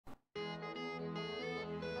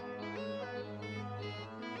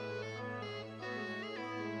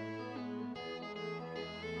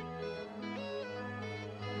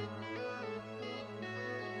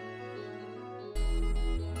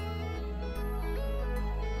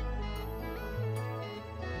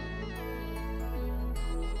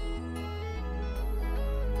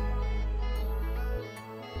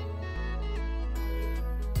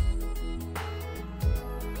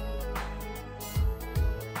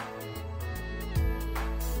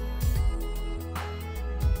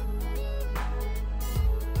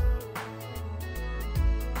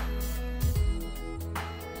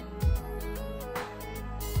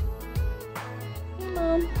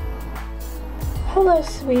Hello,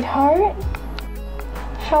 sweetheart.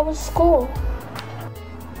 How was school?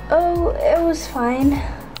 Oh, it was fine.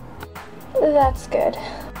 That's good.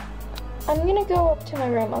 I'm gonna go up to my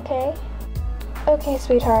room, okay? Okay,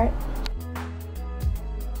 sweetheart.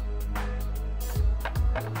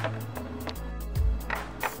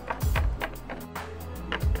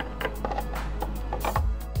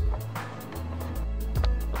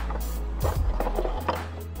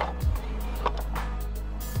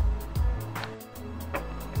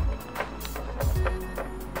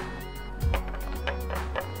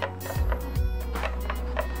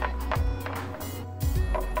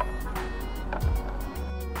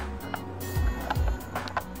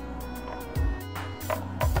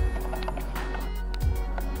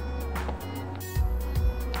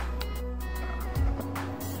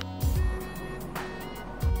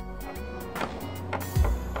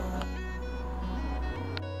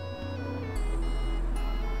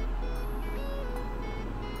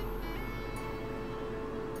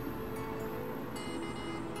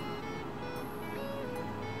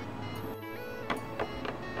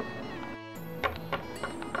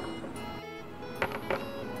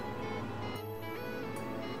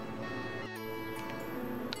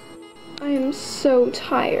 I am so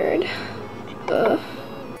tired. Ugh.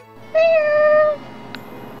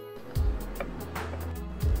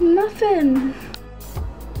 Muffin!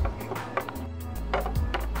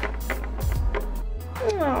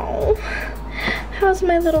 Oh, how's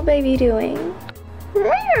my little baby doing?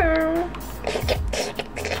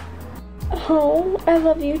 Oh, I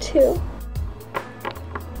love you too.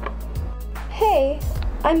 Hey,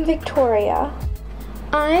 I'm Victoria.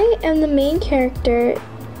 I am the main character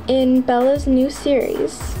in Bella's new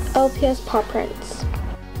series, LPS Paw Prints.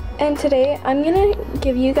 And today I'm gonna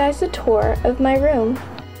give you guys a tour of my room.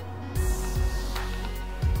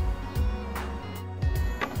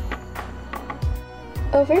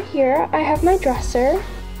 Over here I have my dresser.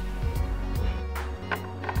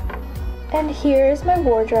 And here is my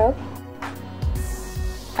wardrobe.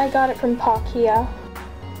 I got it from Pakia.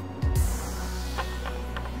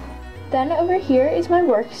 Then over here is my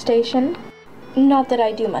workstation. Not that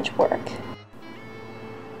I do much work.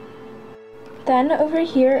 Then over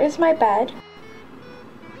here is my bed.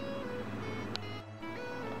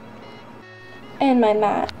 And my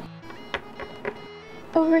mat.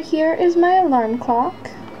 Over here is my alarm clock.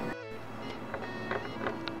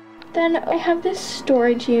 Then I have this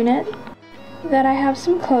storage unit that I have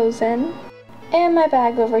some clothes in. And my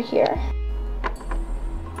bag over here.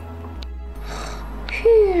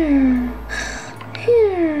 Here.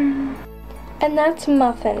 And that's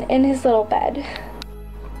Muffin in his little bed.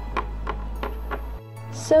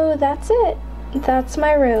 So that's it. That's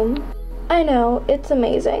my room. I know, it's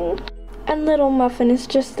amazing. And little Muffin is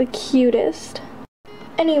just the cutest.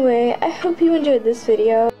 Anyway, I hope you enjoyed this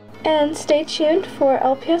video. And stay tuned for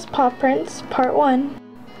LPS Paw Prints Part 1.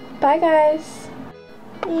 Bye guys.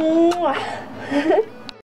 Mwah.